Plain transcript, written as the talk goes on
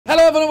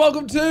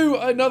welcome to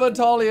another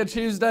Talia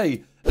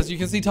Tuesday. As you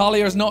can see,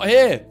 Talia is not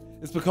here.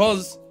 It's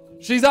because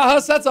she's at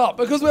her setup,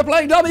 because we're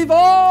playing Dummy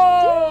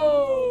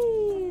Falls!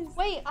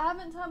 Wait, I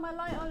haven't turned my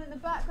light on in the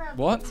background.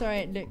 What? Sorry,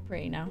 it looked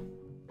pretty now.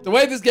 The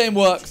way this game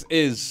works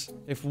is,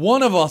 if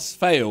one of us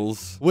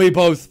fails, we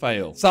both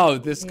fail. So,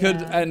 this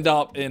could end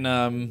up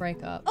in,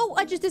 break up. Oh,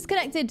 I just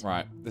disconnected.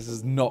 Right, this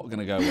is not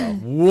gonna go well.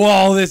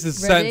 Whoa, this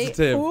is Ready?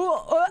 sensitive. Ooh,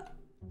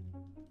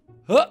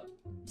 Huh.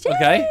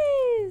 Okay. Jeez.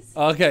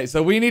 Okay,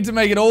 so we need to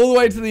make it all the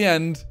way to the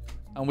end,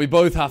 and we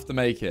both have to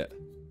make it.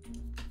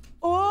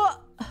 Oh,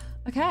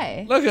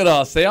 okay. Look at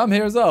us. See, I'm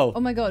here as well. Oh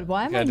my god,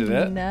 why am I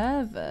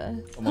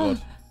nervous? Oh my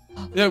god.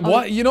 Yeah,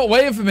 what? You're not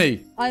waiting for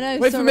me. I know.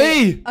 Wait for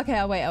me. Okay,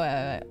 I'll wait.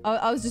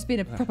 I was just being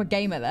a proper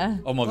gamer there.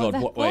 Oh my god.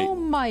 Wait. Oh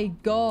my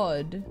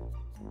god.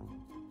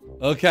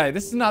 Okay,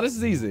 this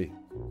is easy.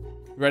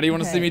 Ready? You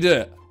want to see me do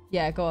it?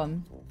 Yeah, go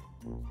on.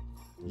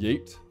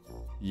 Yeet.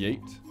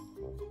 Yeet.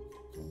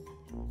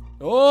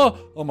 Oh!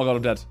 Oh my god,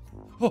 I'm dead.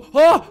 Oh!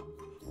 Oh!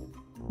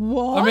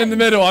 What? I'm in the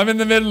middle. I'm in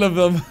the middle of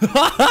them.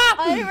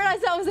 I didn't realize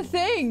that was a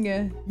thing.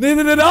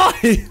 Neither did I.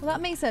 Well, that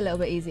makes it a little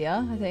bit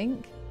easier, I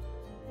think.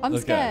 I'm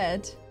Okay.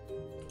 scared.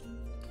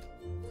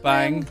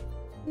 Bang.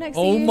 Next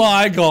to Oh you.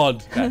 my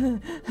god. Okay.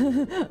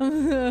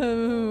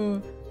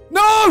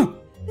 No!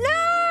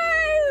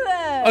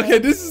 No! Okay,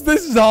 this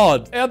is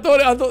hard. I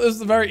thought this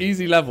was a very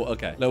easy level.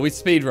 Okay, look, we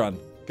speed run.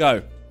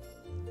 Go.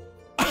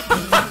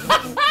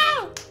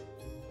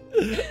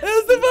 It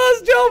was the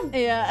first jump.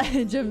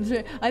 Yeah, jump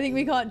straight. I think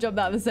we can't jump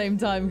that at the same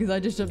time because I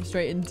just jumped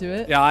straight into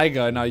it. Yeah, I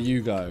go. Now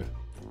you go.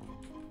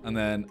 And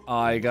then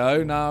I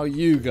go. Now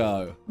you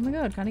go. Oh my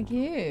god, kind of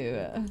cute.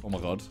 Oh my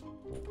god.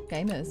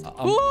 Gamers.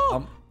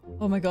 I'm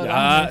Oh my god.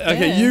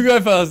 okay, you go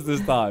first this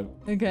time.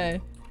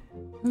 Okay.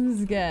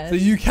 I'm scared. So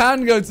you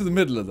can go to the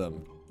middle of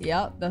them.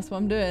 Yep, that's what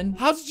I'm doing.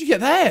 How did you get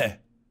there?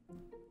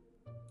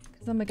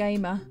 Because I'm a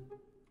gamer.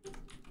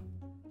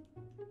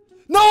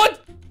 No one!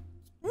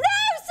 No,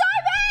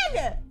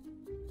 Simon!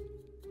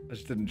 I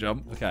just didn't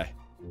jump. Okay.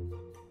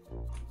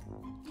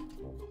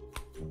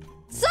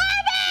 Simon!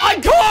 I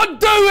can't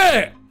do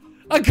it!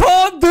 I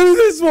can't do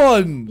this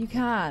one! You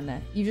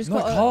can. You just No,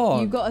 I got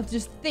can't. you got to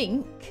just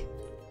think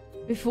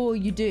before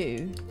you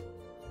do.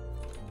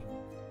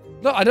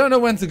 No, I don't know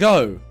when to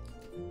go.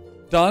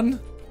 Done.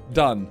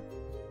 Done.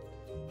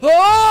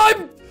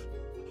 Oh,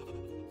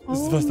 this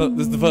is the first time.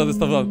 This is the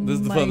furthest I've gone. This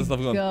is the furthest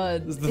I've gone.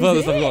 God. This is the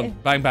furthest I've gone.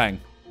 Bang, bang.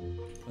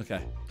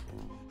 Okay.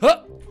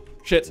 Huh!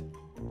 Shit.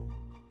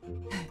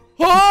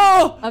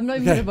 Oh! I'm not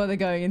even gonna bother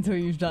going until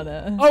you've done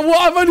it. Oh, what?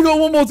 I've only got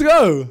one more to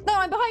go. No,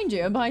 I'm behind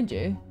you. I'm behind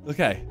you.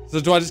 Okay. So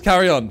do I just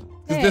carry on?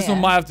 Because Yeah, this one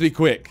yeah. might have to be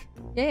quick.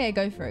 Yeah,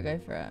 go for it. Go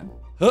for it.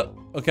 Huh?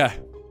 Okay.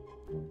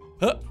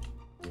 Huh?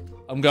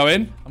 I'm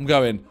going. I'm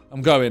going.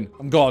 I'm going.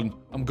 I'm gone.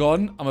 I'm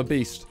gone. I'm a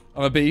beast.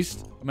 I'm a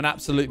beast. I'm an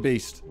absolute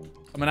beast.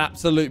 I'm an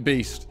absolute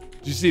beast.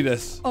 Do you see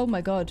this? Oh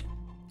my god.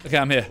 Okay,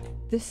 I'm here.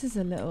 This is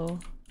a little...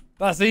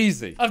 That's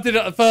easy. I did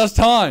it the first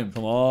time.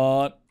 Come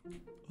on.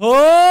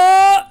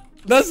 Oh!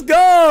 Let's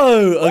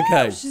go.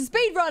 Okay. Woo, she's a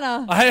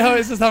speedrunner. I hate how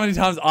it says how many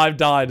times I've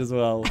died as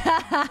well.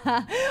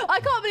 I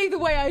can't believe the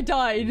way I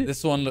died.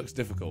 This one looks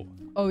difficult.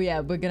 Oh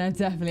yeah, we're gonna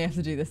definitely have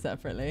to do this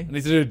separately. I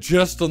need to do it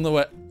just on the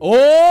way.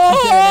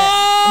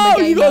 Oh!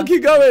 I'm a You gotta gamer.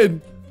 keep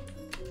going.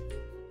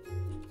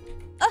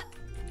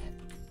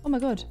 Oh my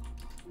god.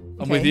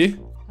 I'm with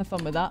you. Have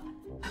fun with that.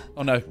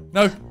 Oh no.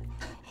 No.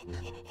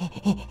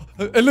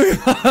 Look,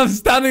 I'm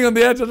standing on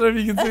the edge. I don't know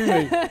if you can see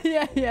me.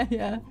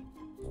 yeah.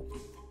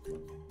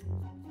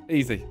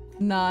 Easy.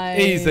 Nice.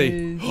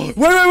 Easy.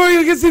 Wait,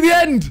 you can see the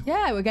end.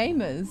 Yeah, we're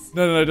gamers.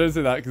 No, don't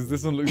say that because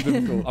this one looks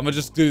difficult. I'm gonna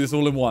just do this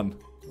all in one.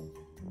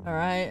 All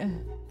right.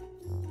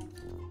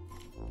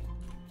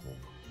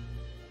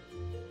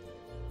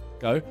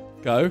 Go.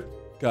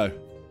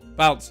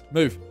 Bounce.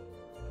 Move.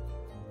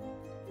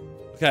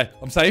 Okay,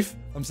 I'm safe.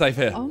 I'm safe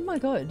here. Oh my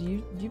god,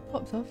 you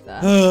popped off there.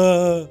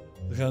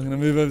 Okay, I'm gonna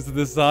move over to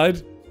this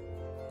side.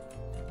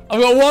 I've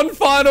got one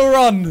final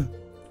run.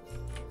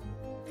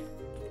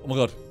 Oh my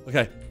god.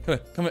 Okay,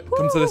 come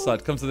to this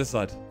side. Come to this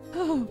side.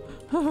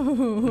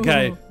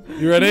 Okay,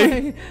 you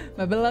ready?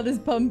 My blood is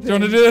pumping. Do you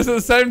want to do this at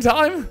the same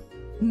time?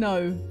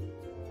 No.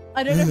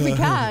 I don't know if we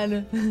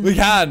can. We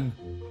can.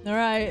 All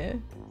right.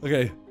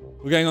 Okay,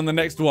 we're going on the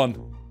next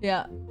one.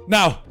 Yeah.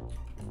 Now.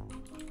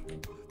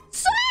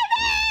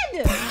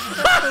 Simon!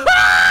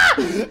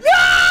 No!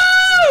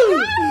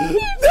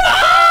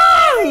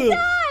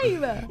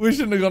 We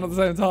shouldn't have gone at the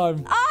same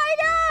time. I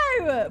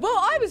know! Well,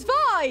 I was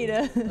fine.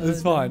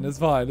 It's fine. It's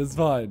fine. It's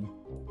fine.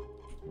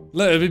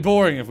 Look, it'd be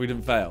boring if we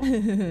didn't fail.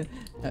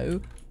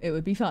 No, it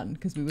would be fun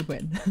because we would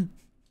win.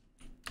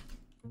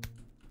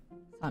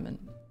 Simon.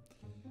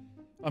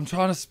 I'm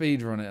trying to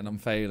speed run it and I'm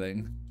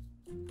failing.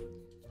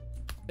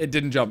 It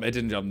didn't jump. It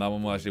didn't jump. That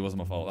one actually wasn't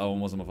my fault. That one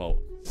wasn't my fault.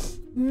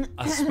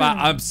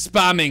 I'm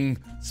spamming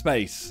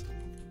space.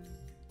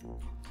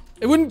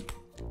 It wouldn't.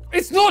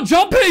 It's not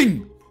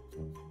jumping.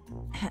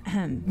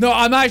 No,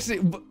 I'm actually...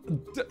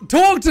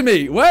 Talk to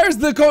me. Where is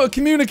the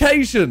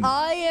communication?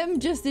 I am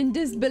just in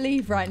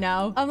disbelief right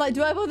now. I'm like,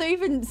 do I bother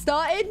even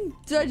starting?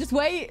 Do I just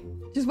wait?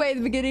 Just wait at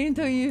the beginning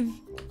until you've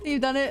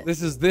done it?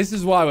 This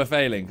is why we're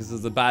failing, because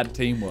there's a bad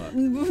teamwork.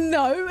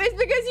 No, it's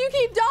because you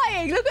keep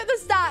dying. Look at the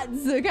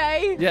stats,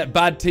 okay? Yeah,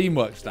 bad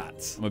teamwork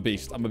stats. I'm a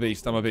beast. I'm a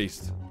beast. I'm a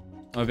beast.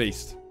 I'm a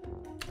beast.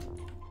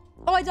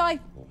 Oh, I die.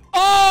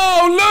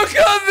 Oh, look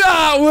at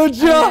that, would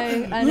you?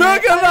 I know.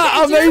 Look at that.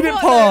 I made it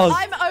past.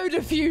 I'm owed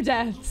a few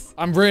deaths.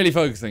 I'm really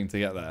focusing to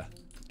get there.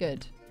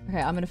 Good. Okay,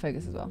 I'm going to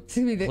focus as well. It's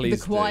going to be the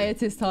Please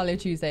quietest Talia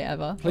Tuesday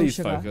ever. Please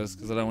focus,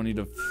 because I don't want you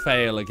to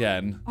fail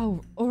again.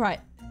 Oh, all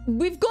right.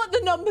 We've got the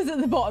numbers at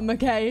the bottom,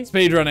 okay?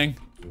 Speed running.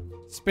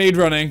 Speed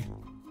running.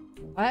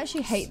 I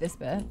actually hate this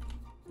bit.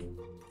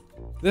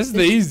 This is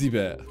the easy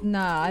bit.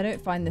 Nah, I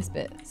don't find this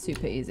bit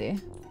super easy.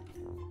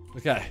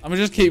 Okay, I'm gonna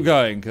just keep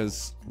going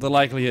because the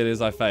likelihood is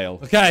I fail.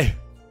 Okay,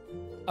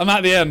 I'm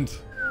at the end.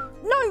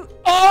 No!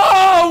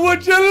 Oh,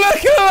 would you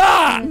look at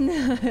that?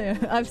 No,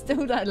 I've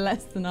still done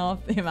less than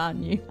half the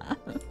amount you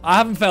have. I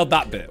haven't failed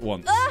that bit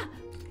once. Ah!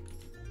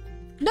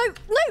 No,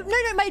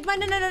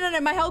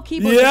 my whole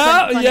keyboard.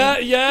 No,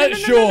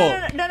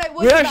 sure. No,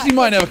 we actually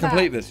might never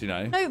complete this, you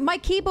know. No, my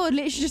keyboard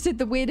literally just did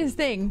the weirdest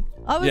thing.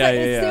 I was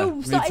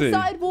it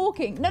started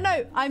walking. No,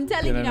 I'm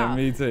telling you now.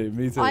 No, me too.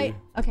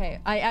 Okay,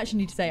 I actually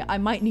need to say, I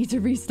might need to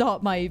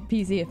restart my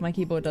PC if my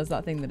keyboard does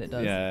that thing that it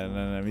does. Yeah,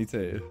 no, me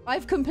too.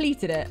 I've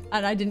completed it,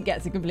 and I didn't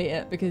get to complete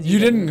it because you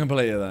didn't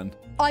complete it then?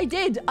 I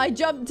did. I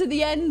jumped to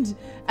the end,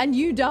 and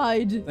you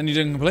died. Then you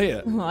didn't complete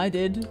it? I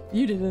did.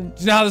 You didn't.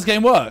 Do you know how this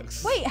game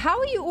works? Wait, how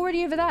are you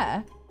already over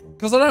there?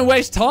 Because I don't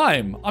waste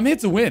time. I'm here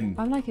to win.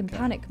 I'm like in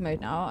panic mode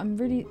now. I'm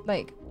really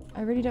like,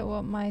 I really don't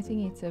want my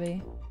thingy to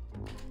be.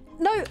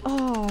 No.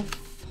 Oh.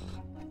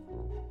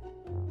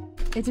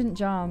 It didn't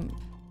jump.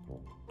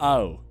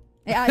 Oh.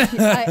 It actually,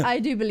 I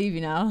do believe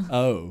you now.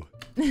 Oh.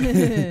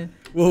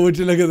 Well, would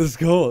you look at the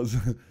scores?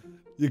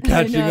 You're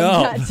catching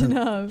up. I'm catching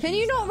up. Can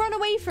you not run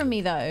away from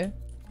me though?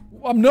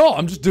 I'm not.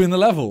 I'm just doing the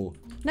level.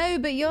 No,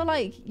 but you're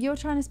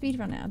trying to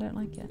speedrun it. I don't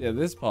like it. Yeah,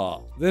 this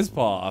part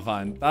I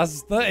find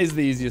that is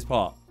the easiest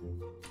part.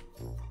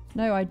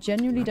 No, I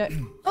genuinely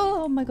don't.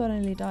 Oh my god, I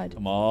nearly died.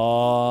 Come on.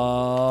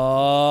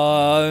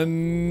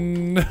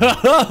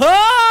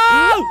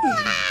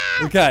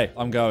 Okay,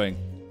 I'm going.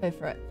 Go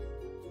for it.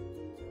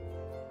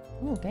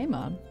 Oh, game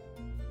on.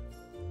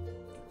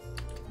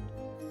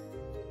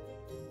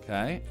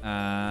 Okay,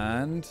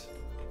 and...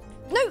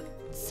 No,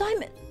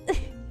 Simon.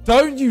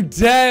 Don't you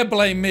dare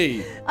blame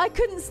me. I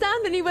couldn't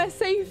stand anywhere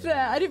safe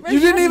there. I didn't. You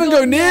didn't even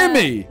go near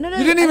me. No,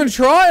 you didn't even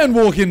try and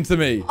walk into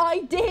me. I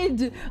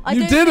did.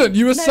 You didn't.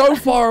 You were so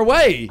far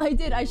away. I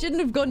did. I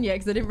shouldn't have gone yet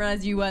because I didn't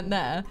realize you weren't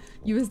there.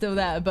 You were still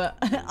there, but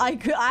I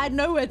had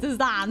nowhere to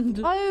stand.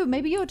 Oh,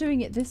 maybe you're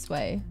doing it this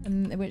way,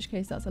 in which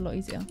case that's a lot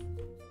easier.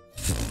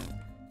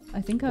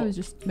 I think I was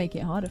just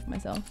making it harder for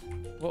myself.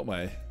 What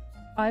way?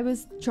 I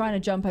was trying to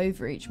jump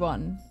over each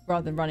one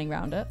rather than running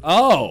around it.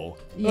 Oh.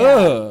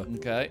 Yeah.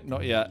 Okay.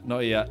 Not yet. Not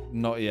yet.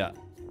 Not yet.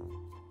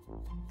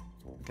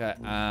 Okay.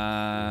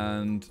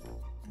 And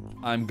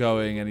I'm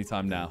going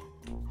anytime now.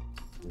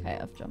 Okay,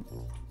 I've jumped.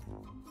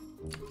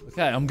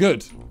 Okay, I'm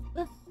good.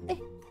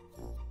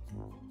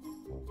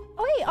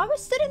 Oh, wait, I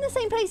was stood in the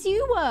same place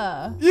you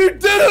were. You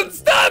didn't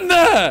stand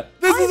there.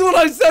 This is what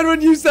I said when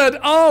you said,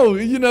 oh,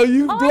 you know,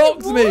 you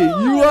blocked me.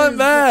 You weren't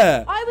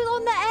there. I was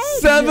on the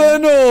edge.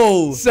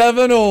 7-all.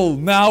 7-all.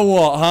 Now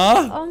what,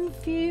 huh? I'm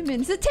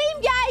fuming. It's a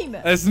team game.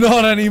 It's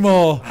not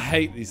anymore. I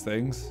hate these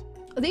things.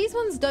 These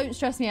ones don't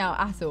stress me out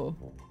at all.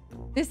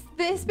 This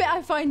bit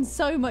I find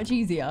so much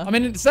easier. I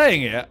mean,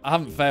 saying it, I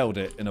haven't failed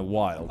it in a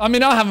while. I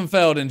mean, I haven't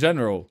failed in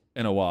general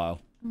in a while.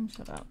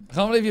 Shut up. I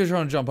can't believe you're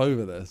trying to jump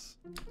over this.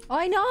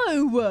 I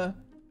know.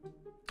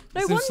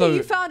 No wonder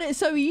you found it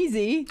so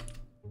easy.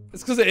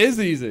 It's because it is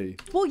easy.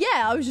 Well,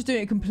 yeah, I was just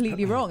doing it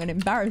completely wrong and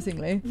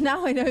embarrassingly.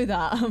 Now I know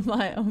that. I'm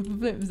like, oh, for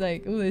flip's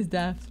sake, all this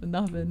death for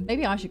nothing.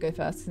 Maybe I should go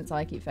first since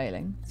I keep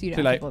failing. So you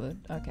don't have to bother.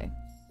 Okay.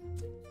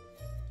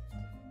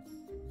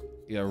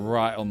 Yeah,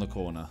 right on the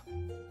corner.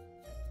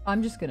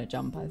 I'm just going to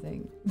jump, I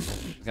think.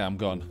 Okay, I'm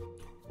gone.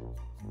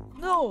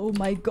 Oh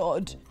my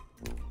god.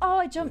 Oh,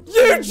 I jumped.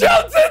 You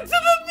jumped into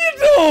the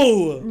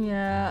middle!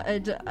 Yeah,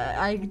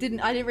 I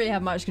didn't really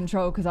have much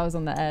control because I was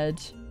on the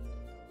edge.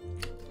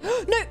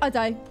 No, I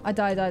died.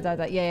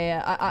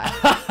 Yeah.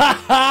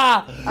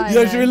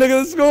 Yeah, should we look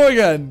at the score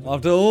again?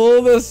 After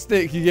all the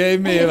stick you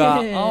gave me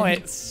about,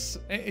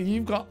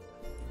 you've got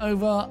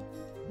over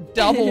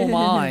double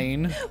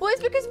mine. Well,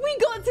 it's because we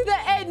got to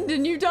the end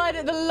and you died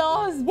at the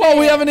last Well, bit.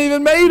 we haven't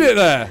even made it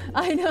there.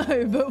 I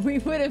know, but we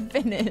would have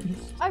finished.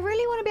 I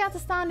really want to be able to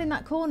stand in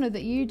that corner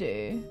that you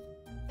do.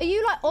 Are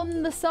you like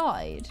on the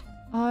side?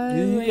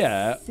 Oh,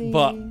 yeah,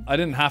 but I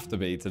didn't have to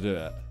be to do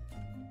it.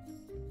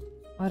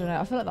 I don't know.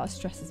 I feel like that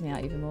stresses me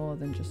out even more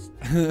than just...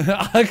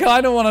 I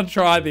kind of want to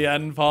try the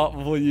end part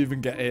before you even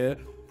get here.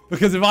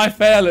 Because if I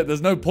fail it,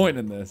 there's no point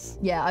in this.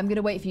 Yeah, I'm going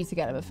to wait for you to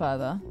get a bit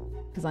further.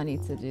 Because I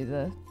need to do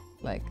the,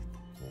 like,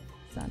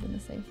 stand in the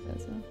safe bit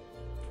as well.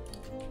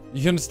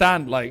 You can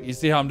stand, like, you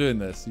see how I'm doing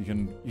this? You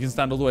can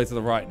stand all the way to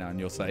the right now and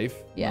you're safe.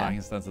 Yeah. I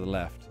can stand to the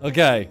left.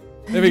 Okay,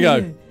 here we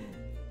go.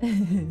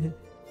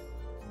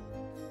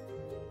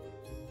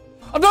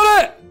 I've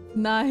done it!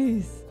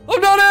 Nice.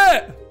 I've done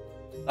it!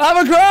 I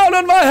have a crown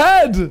on my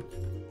head!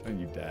 Don't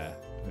you dare.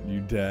 Don't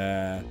you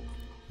dare.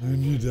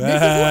 Don't you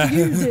dare.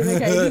 This is what you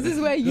did, okay? This is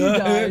where you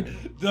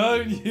died.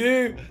 Don't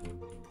you.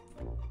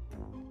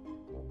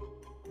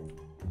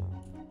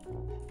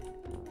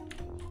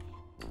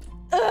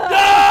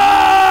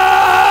 Yes!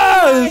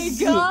 Oh my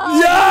God.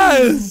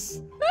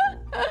 Yes!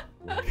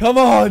 Come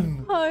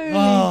on. Holy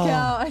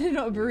cow. I did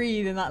not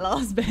breathe in that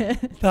last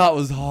bit. That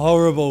was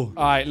horrible.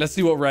 All right, let's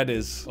see what red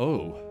is.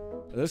 Oh,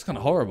 it looks kind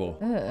of horrible.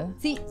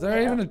 See, Is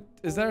there even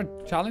is there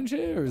a challenge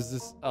here or is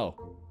this, oh.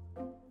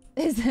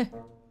 is there...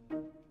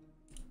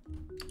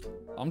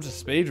 I'm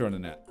just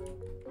speedrunning it.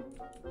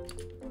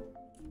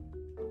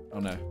 Oh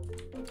no.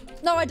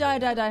 No, I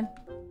died.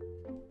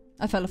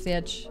 I fell off the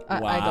edge. I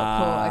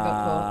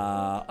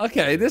got caught.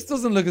 Okay, this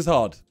doesn't look as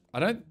hard.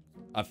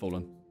 I've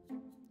fallen.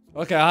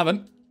 Okay, I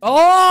haven't. Oh,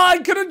 I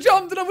could have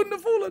jumped and I wouldn't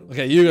have fallen.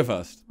 Okay, you go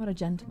first. What a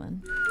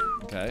gentleman.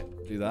 Okay,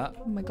 do that.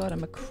 Oh my God,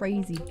 I'm a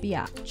crazy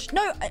biatch.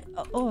 No,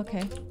 oh,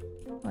 okay.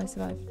 Oh, I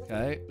survived.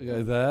 Okay, we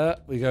go there.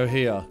 We go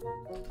here.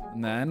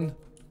 And then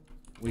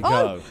we Oh,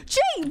 go.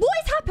 gee, what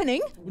is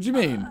happening? What do you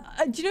mean?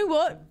 Do you know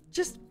what?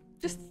 Just,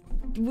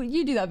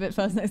 you do that bit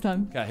first next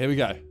time. Okay, here we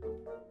go.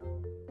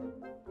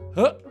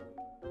 Huh.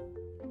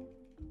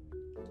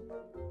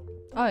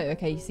 Oh,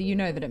 okay, so you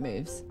know that it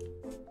moves.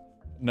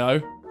 No,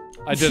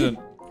 I didn't.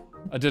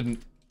 I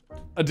didn't.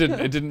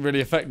 It didn't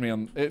really affect me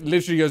on. It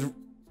literally goes.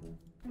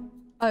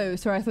 Oh,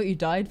 sorry, I thought you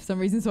died for some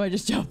reason, so I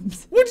just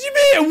jumped. What do you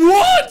mean?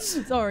 What?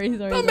 Sorry.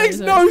 That makes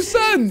no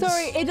sense.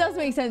 Sorry, it does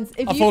make sense.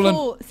 If I've you fallen.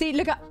 fall, see,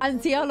 look at,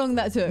 and see how long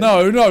that took.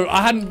 No,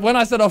 I hadn't. When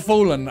I said I've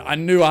fallen, I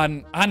knew I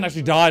hadn't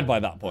actually died by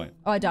that point.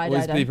 Oh, I died.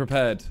 Always be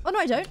prepared. Oh no,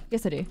 I don't.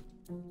 Yes, I do.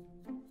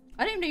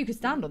 I didn't even know you could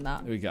stand on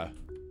that. Here we go.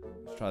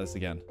 Let's try this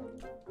again.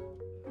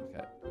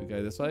 Okay, we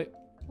go this way.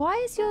 Why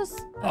is yours?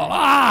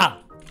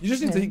 You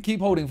just need to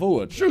keep holding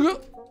forward. Sugar.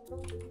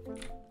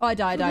 Oh, I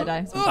died.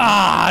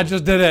 I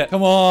just did it.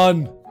 Come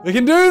on. We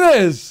can do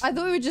this. I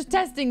thought we were just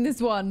testing this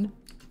one.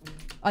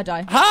 I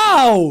die.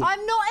 How?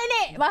 I'm not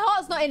in it. My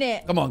heart's not in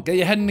it. Come on, get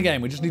your head in the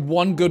game. We just need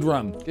one good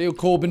run. Get your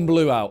Corbin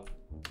Blue out.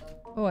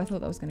 Oh, I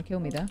thought that was going to kill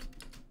me there.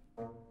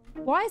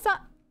 Why is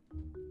that?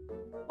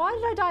 Why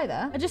did I die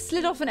there? I just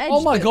slid off an edge. Oh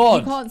my that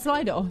God. You can't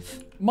slide off.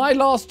 My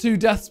last 2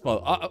 deaths,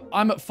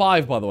 I'm at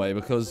 5, by the way,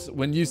 because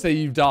when you say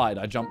you died,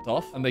 I jumped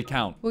off and they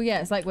count. Well, yeah,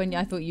 it's like when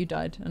I thought you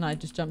died and I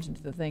just jumped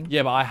into the thing.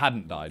 Yeah, but I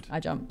hadn't died. I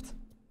jumped.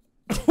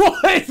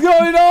 What is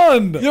going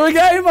on? You're a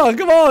gamer.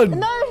 Come on.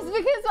 No, it's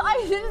because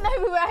I didn't know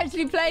we were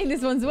actually playing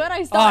this one. So when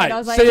I started, Alright, I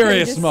was like,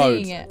 serious just mode.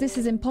 seeing it. This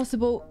is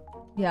impossible.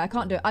 Yeah, I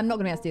can't do it. I'm not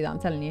going to be able to do that. I'm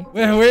telling you.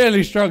 We're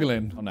really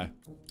struggling. Oh, no.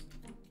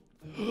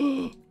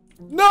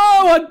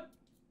 No!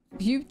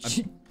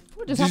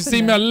 What just Did you happened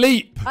see there? me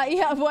leap?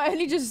 Yeah, well, I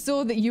only just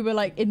saw that you were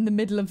like in the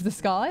middle of the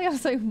sky. I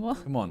was like,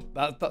 what? Come on.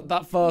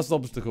 That first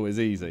obstacle is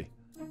easy.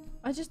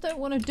 I just don't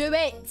want to do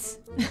it.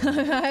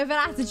 I have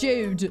an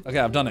attitude. Okay,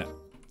 I've done it.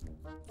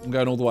 I'm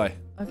going all the way.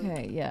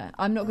 Okay, yeah.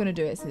 I'm not going to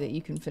do it so that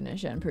you can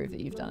finish it and prove that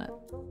you've done it.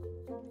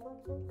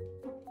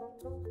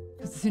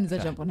 Because as soon as I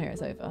jump on here,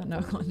 it's over. No,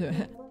 I can't do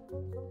it.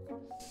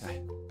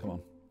 Okay, come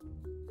on.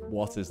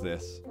 What is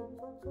this?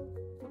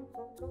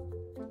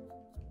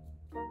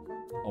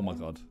 Oh my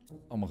God.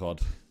 Oh my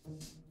God.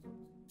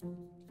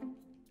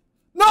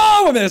 No,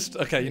 I missed.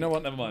 Okay, you know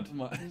what? Never mind.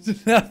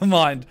 Never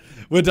mind.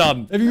 We're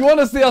done. If you want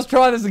to see us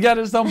try this again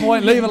at some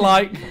point, leave a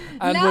like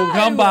and we'll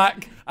come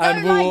back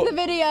and don't we'll like the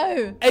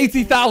video.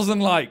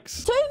 80,000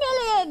 likes. 2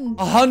 million.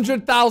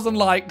 100,000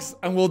 likes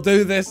and we'll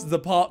do this as a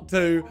part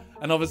 2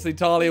 and obviously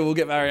Talia will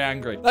get very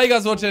angry. Thank you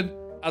guys for watching.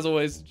 As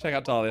always, check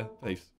out Talia. Peace.